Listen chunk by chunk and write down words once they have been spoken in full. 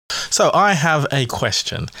So I have a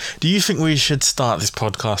question. Do you think we should start this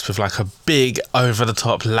podcast with like a big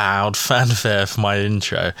over-the-top loud fanfare for my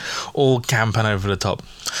intro? All camp and over the top?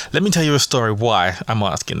 Let me tell you a story why I'm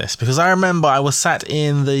asking this. Because I remember I was sat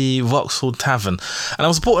in the Vauxhall Tavern and I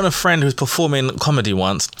was supporting a friend who was performing comedy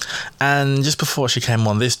once, and just before she came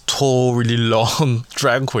on, this tall, really long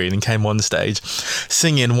drag queen came on stage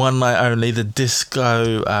singing One Night Only, the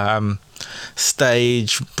disco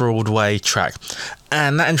stage Broadway track.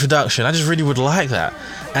 And that introduction, I just really would like that.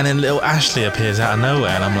 And then little Ashley appears out of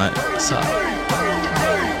nowhere and I'm like, what's up?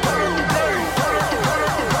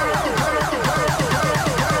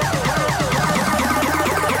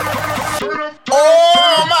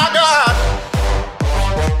 Oh my God!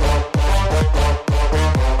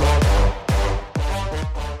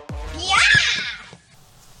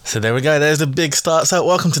 So there we go, there's the big start. So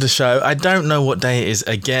welcome to the show. I don't know what day it is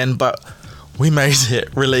again, but we made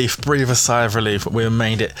it. Relief, breathe a sigh of relief. We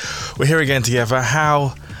made it. We're here again together.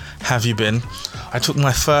 How have you been? I took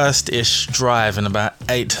my first-ish drive in about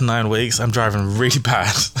 8 to 9 weeks. I'm driving really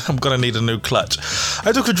bad. I'm gonna need a new clutch.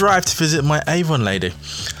 I took a drive to visit my Avon lady.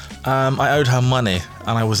 I owed her money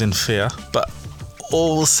and I was in fear, but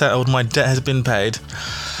all settled. My debt has been paid.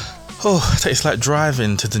 Oh, it's like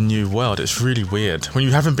driving to the new world. It's really weird. When you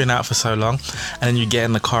haven't been out for so long and then you get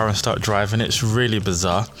in the car and start driving, it's really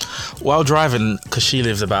bizarre. While driving, because she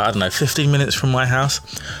lives about, 15 minutes from my house,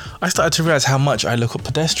 I started to realise how much I look at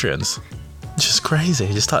pedestrians. It's just crazy.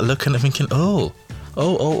 You just start looking and thinking, oh,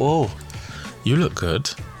 you look good.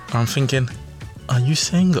 Or I'm thinking, are you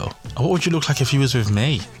single? Or what would you look like if you was with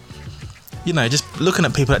me? You know, just looking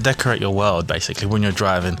at people that decorate your world, basically, when you're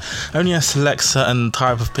driving. Only a select certain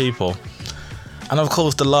type of people. And of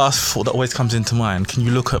course, the last thought that always comes into mind, can you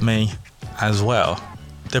look at me as well?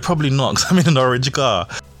 They're probably not, because I'm in an orange car.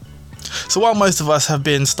 So while most of us have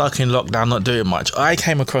been stuck in lockdown not doing much, I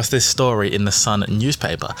came across this story in the Sun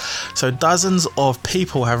newspaper. So dozens of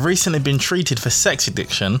people have recently been treated for sex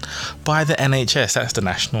addiction by the NHS, that's the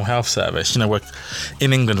National Health Service. You know, we're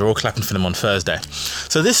in England, we're all clapping for them on Thursday.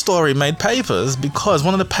 So this story made papers because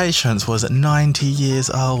one of the patients was 90 years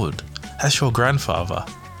old. That's your grandfather.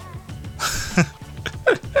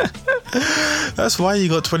 That's why you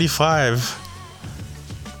got 25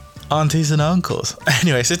 aunties and uncles.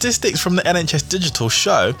 Anyway, statistics from the NHS Digital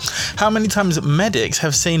show how many times medics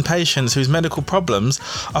have seen patients whose medical problems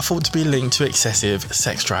are thought to be linked to excessive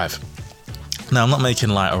sex drive. Now, I'm not making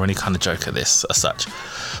light or any kind of joke at this as such,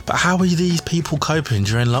 but how are these people coping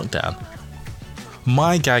during lockdown?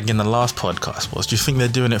 My gag in the last podcast was, do you think they're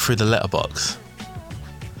doing it through the letterbox?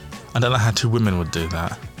 I don't know how 2 women would do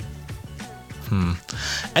that.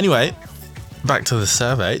 Anyway, back to the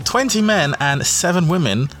survey. 20 men and 7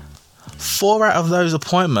 women. 4 out of those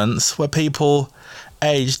appointments were people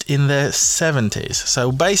aged in their 70s.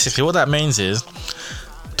 So basically what that means is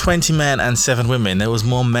 20 men and 7 women. There was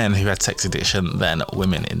more men who had sex addiction than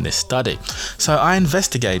women in this study. So I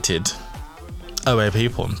investigated OA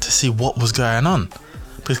people to see what was going on,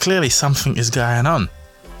 because clearly something is going on.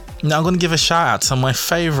 Now I'm going to give a shout out to some of my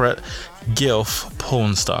favourite GILF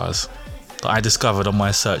porn stars that I discovered on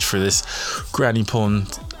my search for this granny porn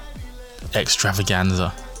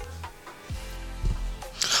extravaganza.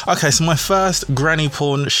 Okay, so my first granny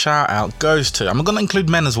porn shout out goes to, I'm going to include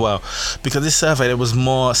men as well, because this survey there was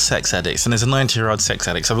more sex addicts and there's a 90-year-old sex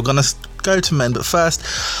addict, so we're going to go to men. But first,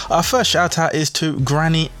 our first shout out is to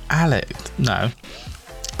Granny Alice.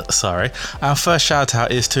 Our first shout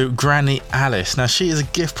out is to Granny Alice. Now, she is a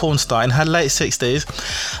GIF porn star in her late 60s.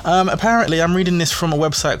 Apparently, I'm reading this from a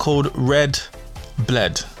website called Red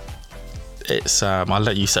Bled. It's I'll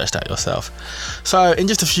let you search that yourself. So in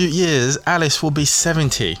just a few years, Alice will be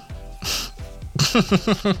 70.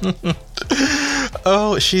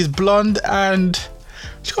 Oh, she's blonde and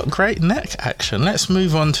she's got great neck action. Let's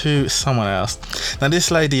move on to someone else. Now this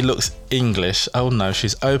lady looks English. Oh no,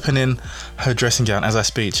 she's opening her dressing gown as I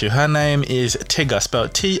speak to you. Her name is Tigger,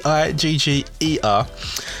 spelled Tigger.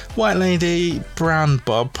 White lady, brown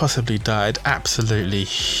bob, possibly dyed. Absolutely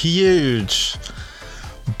huge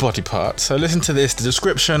body part. So listen to this, the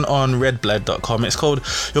description on redbled.com. It's called,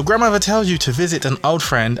 your grandmother tells you to visit an old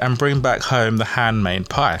friend and bring back home the handmade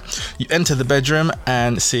pie. You enter the bedroom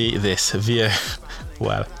and see this view.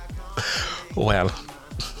 Well,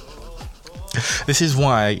 this is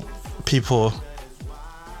why people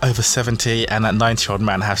over 70 and that 90-year-old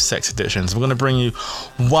man have sex addictions. We're going to bring you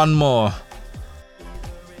one more.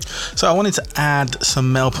 So I wanted to add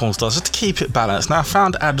some male porn stars just to keep it balanced. Now I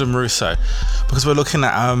found Adam Russo because we're looking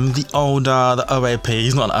at the OAP.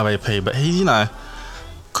 He's not an OAP, but he,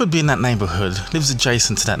 could be in that neighbourhood, lives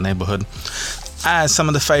adjacent to that neighbourhood. as some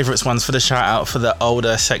of the favourites ones for the shout out for the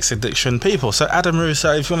older sex addiction people. So Adam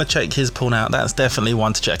Russo, if you want to check his porn out, that's definitely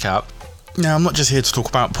one to check out. Now, I'm not just here to talk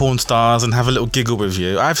about porn stars and have a little giggle with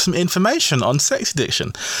you. I have some information on sex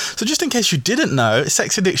addiction. So just in case you didn't know,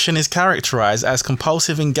 sex addiction is characterised as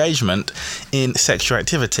compulsive engagement in sexual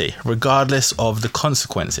activity, regardless of the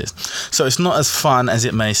consequences. So it's not as fun as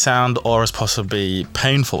it may sound or as possibly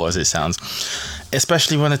painful as it sounds.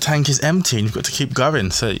 Especially when a tank is empty and you've got to keep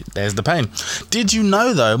going, so there's the pain. Did you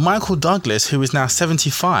know though, Michael Douglas, who is now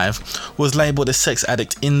 75, was labelled a sex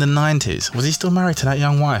addict in the 90s? Was he still married to that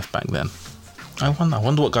young wife back then? I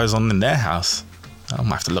wonder what goes on in their house. I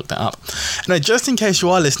might have to look that up. Now, just in case you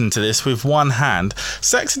are listening to this with one hand,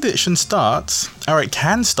 sex addiction starts, or it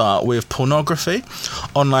can start, with pornography,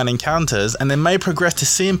 online encounters, and then may progress to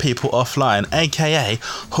seeing people offline, aka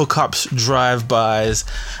hookups, drive-bys,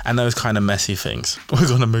 and those kind of messy things. We're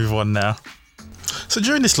going to move on now. So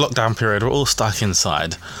during this lockdown period, we're all stuck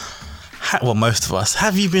inside. Well, most of us.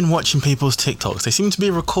 Have you been watching people's TikToks? They seem to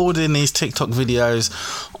be recording these TikTok videos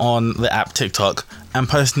on the app TikTok and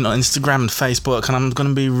posting on Instagram and Facebook, and I'm going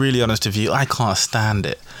to be really honest with you, I can't stand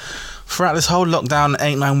it. Throughout this whole lockdown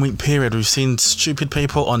 8-9 week period, we've seen stupid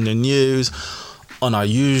people on the news, on our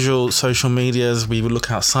usual social medias. We would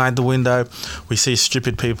look outside the window, we see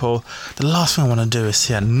stupid people. The last thing I want to do is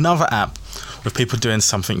see another app with people doing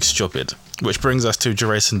something stupid. Which brings us to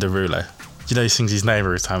Jason Derulo. You know, he sings his name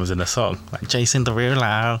every time he's in a song, like Jason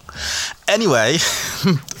Derulo. Anyway,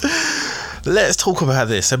 let's talk about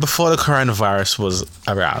this. So before the coronavirus was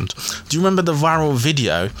around, do you remember the viral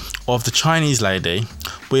video of the Chinese lady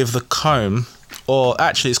with the comb, or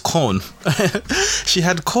actually it's corn. She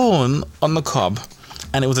had corn on the cob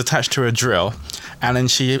and it was attached to a drill, and then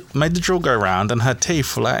she made the drill go round and her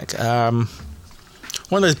teeth were like one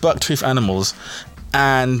of those buck-tooth animals,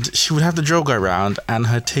 and she would have the drill go round and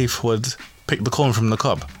her teeth would pick the corn from the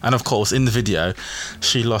cob. And of course, in the video,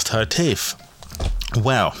 she lost her teeth.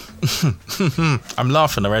 Well, I'm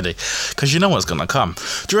laughing already, because you know what's going to come.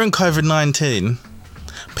 During COVID-19,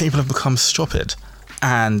 people have become stupid,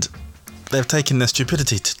 and they've taken their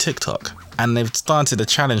stupidity to TikTok, and they've started a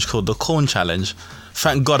challenge called the Corn Challenge.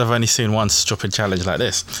 Thank God I've only seen one stupid challenge like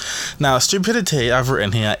this. Now, stupidity, I've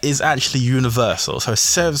written here, is actually universal.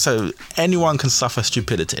 So anyone can suffer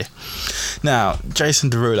stupidity. Now, Jason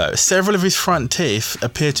Derulo, several of his front teeth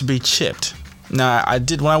appear to be chipped. Now,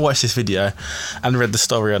 when I watched this video and read the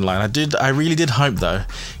story online, I really did hope though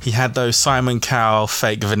he had those Simon Cowell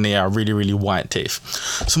fake veneer, really, really white teeth.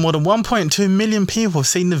 So more than 1.2 million people have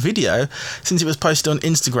seen the video since it was posted on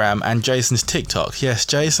Instagram and Jason's TikTok. Yes,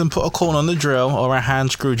 Jason put a corn on the drill, or a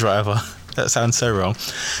hand screwdriver. That sounds so wrong.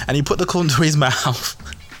 And he put the corn to his mouth.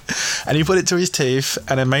 And he put it to his teeth,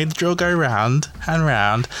 and it made the drill go round and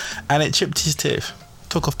round, and it chipped his tooth.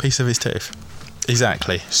 Took off a piece of his tooth.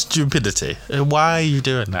 Exactly. Stupidity. Why are you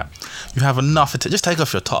doing that? You have enough just take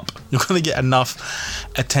off your top. You're going to get enough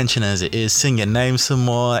attention as it is. Sing your name some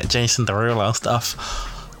more, like Jason Derulo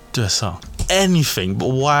stuff. Do a song. Anything, but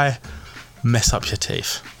why mess up your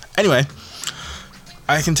teeth? Anyway,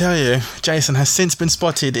 I can tell you, Jason has since been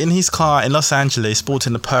spotted in his car in Los Angeles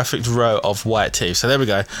sporting the perfect row of white teeth. So there we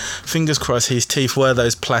go. Fingers crossed his teeth were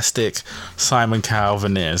those plastic Simon Cowell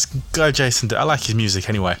veneers. Go Jason. I like his music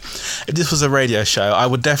anyway. If this was a radio show, I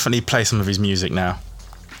would definitely play some of his music now.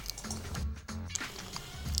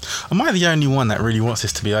 Am I the only one that really wants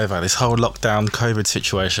this to be over, this whole lockdown COVID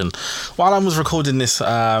situation? While I was recording this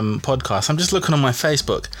podcast, I'm just looking on my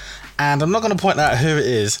Facebook, and I'm not going to point out who it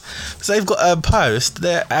is. So they've got a post,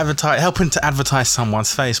 they're helping to advertise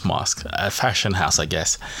someone's face mask, a fashion house, I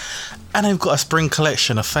guess. And they've got a spring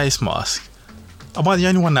collection of face masks. Am I the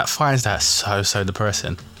only one that finds that so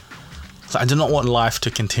depressing? So I do not want life to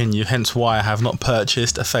continue, hence why I have not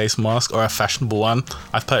purchased a face mask or a fashionable one.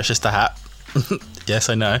 I've purchased a hat. Yes,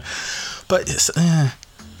 I know. But it's...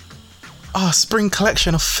 spring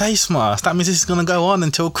collection of face masks. That means this is going to go on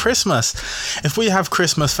until Christmas. If we have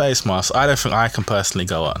Christmas face masks, I don't think I can personally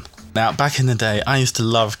go on. Now, back in the day, I used to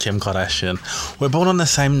love Kim Kardashian. We're born on the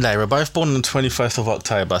same day. We're both born on the 21st of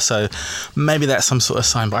October, so maybe that's some sort of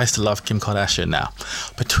sign, but I used to love Kim Kardashian. Now,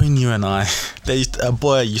 between you and I, a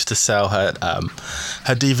boy used to sell her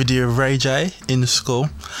DVD of Ray J in school.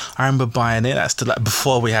 I remember buying it. That's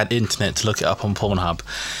before we had internet to look it up on Pornhub.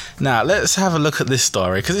 Now, let's have a look at this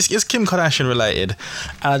story, because it's Kim Kardashian related,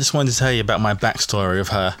 and I just wanted to tell you about my backstory of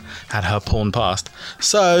her porn past.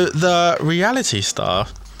 So, the reality star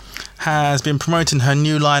has been promoting her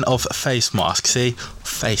new line of face masks. See?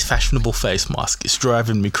 Fashionable face mask. It's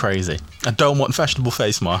driving me crazy. I don't want fashionable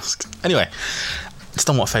face masks. Anyway, It's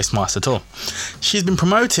not what face mask at all. She's been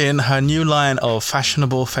promoting her new line of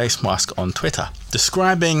fashionable face mask on Twitter,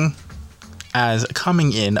 describing as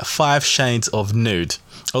coming in 5 shades of nude.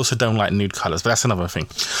 Also don't like nude colours, but that's another thing.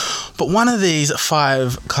 But one of these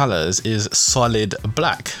 5 colours is solid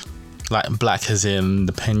black. Like black as in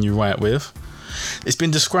the pen you write with. It's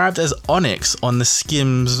been described as onyx on the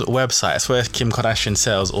Skims website. It's where Kim Kardashian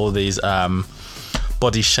sells all these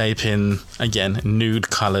body shaping, again, nude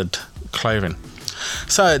coloured clothing.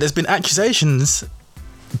 So there's been accusations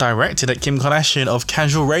directed at Kim Kardashian of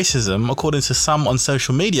casual racism, according to some on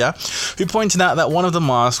social media, who pointed out that one of the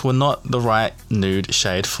masks were not the right nude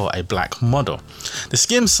shade for a black model. The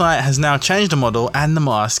Skims site has now changed the model and the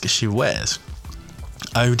mask she wears.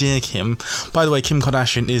 Oh dear, Kim. By the way, Kim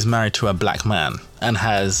Kardashian is married to a black man and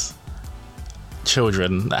has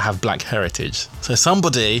children that have black heritage. So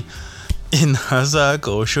somebody in her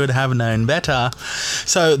circle should have known better.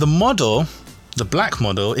 So the model, the black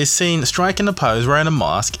model, is seen striking a pose wearing a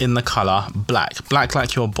mask in the colour black. Black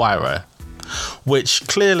like your biro, which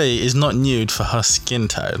clearly is not nude for her skin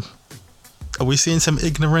tone. Are we seeing some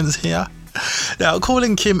ignorance here? Now,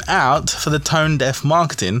 calling Kim out for the tone-deaf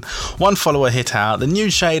marketing, one follower hit out, the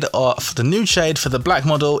nude shade for the black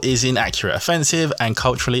model is inaccurate, offensive, and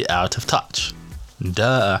culturally out of touch.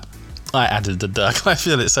 Duh. I added the duh. I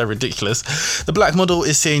feel it's so ridiculous. The black model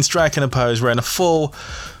is seen striking a pose wearing a full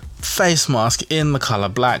face mask in the colour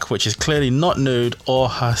black, which is clearly not nude or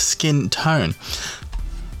her skin tone.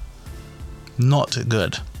 Not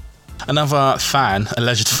good. Another fan,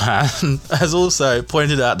 alleged fan, has also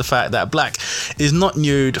pointed out the fact that black is not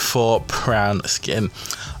nude for brown skin.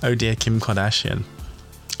 Oh dear, Kim Kardashian.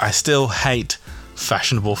 I still hate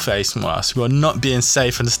fashionable face masks. You are not being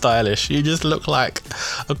safe and stylish. You just look like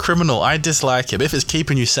a criminal. I dislike it. But if it's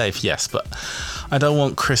keeping you safe, yes. But I don't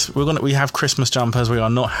want we have Christmas jumpers. We are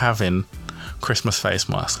not having Christmas face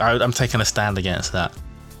masks. I'm taking a stand against that.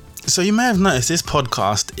 So you may have noticed this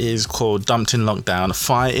podcast is called Dumped in Lockdown,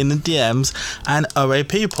 Fire in the DMs and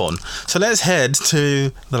OAP porn. So let's head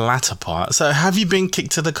to the latter part. So have you been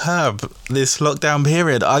kicked to the curb this lockdown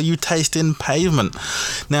period? Are you tasting pavement?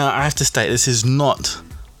 Now I have to state this is not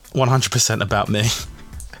 100% about me.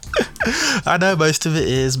 I know most of it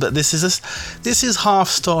is, but this is half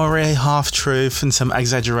story, half truth, and some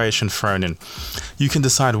exaggeration thrown in. You can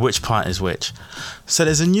decide which part is which. So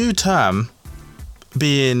there's a new term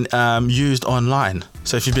being used online.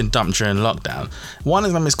 So if you've been dumped during lockdown, one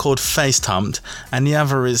of them is called face tumped and the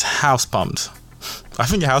other is house pumped. I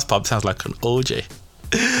think house pumped sounds like an orgy.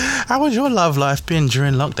 How was your love life been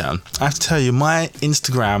during lockdown? I have to tell you, my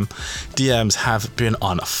Instagram DMs have been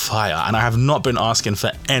on fire and I have not been asking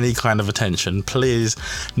for any kind of attention. Please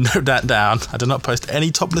note that down. I do not post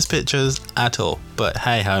any topless pictures at all. But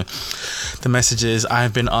hey ho, the message is I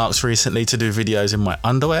have been asked recently to do videos in my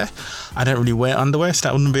underwear. I don't really wear underwear, so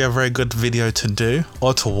that wouldn't be a very good video to do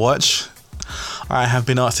or to watch. I have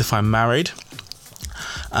been asked if I'm married.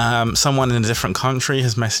 Someone in a different country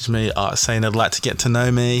has messaged me saying they'd like to get to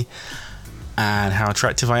know me and how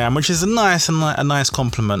attractive I am, which is a nice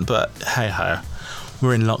compliment, but hey ho,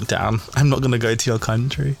 we're in lockdown. I'm not going to go to your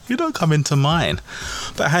country. You don't come into mine.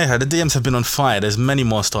 But hey ho, the DMs have been on fire. There's many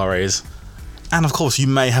more stories. And of course, you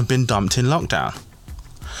may have been dumped in lockdown.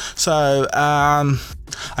 So,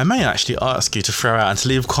 I may actually ask you to throw out and to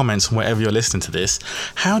leave comments on wherever you're listening to this.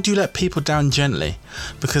 How do you let people down gently?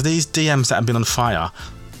 Because these DMs that have been on fire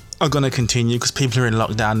are going to continue because people are in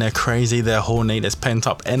lockdown, they're crazy, they're horny, there's pent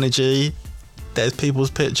up energy, there's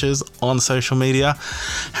people's pictures on social media.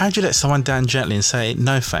 How do you let someone down gently and say,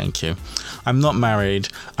 no thank you, I'm not married,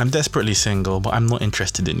 I'm desperately single, but I'm not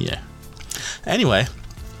interested in you? Anyway,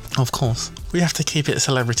 of course, we have to keep it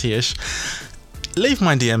celebrity-ish. Leave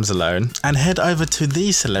my DMs alone and head over to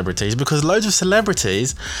these celebrities because loads of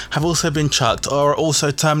celebrities have also been chucked or are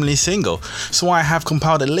also terminally single. So I have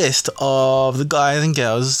compiled a list of the guys and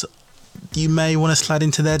girls you may want to slide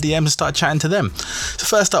into their DMs and start chatting to them. So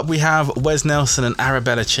first up we have Wes Nelson and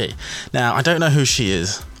Arabella Chi. Now I don't know who she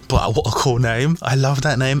is, but what a cool name. I love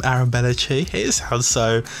that name, Arabella Chi. It sounds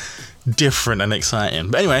so different and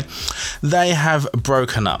exciting. But anyway, they have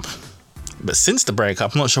broken up. But since the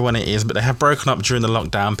breakup, I'm not sure when it is, but they have broken up during the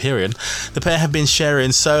lockdown period. The pair have been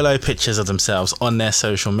sharing solo pictures of themselves on their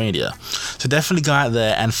social media. So definitely go out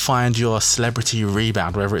there and find your celebrity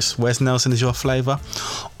rebound, whether it's Wes Nelson is your flavour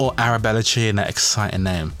or Arabella Chi in that exciting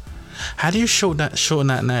name. How do you shorten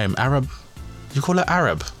that name? Arab? You call her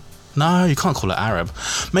Arab? No, you can't call her Arab.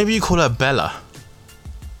 Maybe you call her Bella.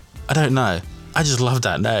 I don't know. I just love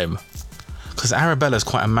that name. Because Arabella is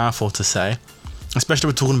quite a mouthful to say. especially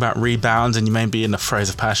we're talking about rebounds and you may be in the throes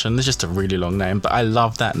of passion. It's just a really long name, but I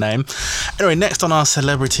love that name. Anyway, next on our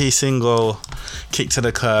celebrity single kick to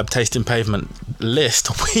the curb, tasting pavement list,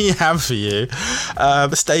 we have for you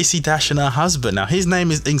Stacey Dash and her husband. Now, his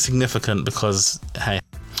name is insignificant because, hey,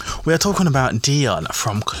 we are talking about Dion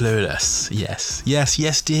from Clueless.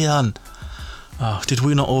 Yes, Dion. Oh, did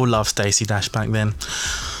we not all love Stacey Dash back then?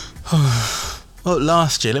 Well,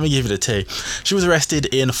 last year, let me give you the tea. She was arrested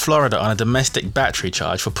in Florida on a domestic battery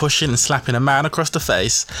charge for pushing and slapping a man across the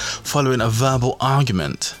face following a verbal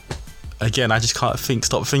argument. Again, I just can't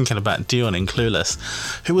stop thinking about Dion in Clueless.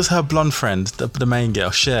 Who was her blonde friend, the main girl,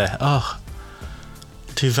 Cher? Oh,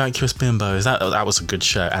 two vacuous bimbos. That was a good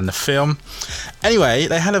show. And the film. Anyway,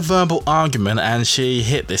 they had a verbal argument and she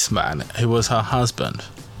hit this man, who was her husband.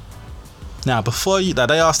 Now,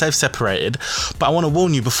 they asked, they've separated, but I want to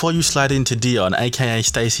warn you, before you slide into Dion, aka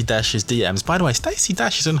Stacey Dash's DMs. By the way, Stacey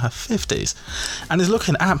Dash is in her 50s and is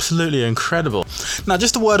looking absolutely incredible. Now,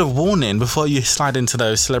 just a word of warning before you slide into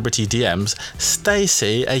those celebrity DMs,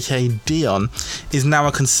 Stacey, aka Dion, is now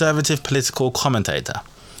a conservative political commentator.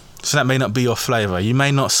 So that may not be your flavour. You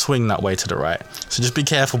may not swing that way to the right. So just be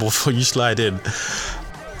careful before you slide in.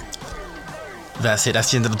 That's it. That's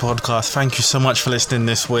the end of the podcast. Thank you so much for listening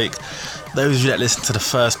this week. Those of you that listened to the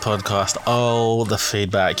first podcast, oh, the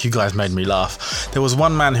feedback. You guys made me laugh. There was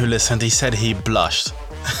one man who listened. He said he blushed.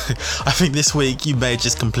 I think this week you may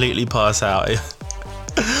just completely pass out.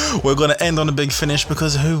 We're going to end on a big finish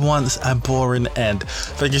because who wants a boring end?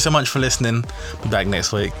 Thank you so much for listening. Be back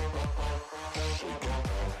next week.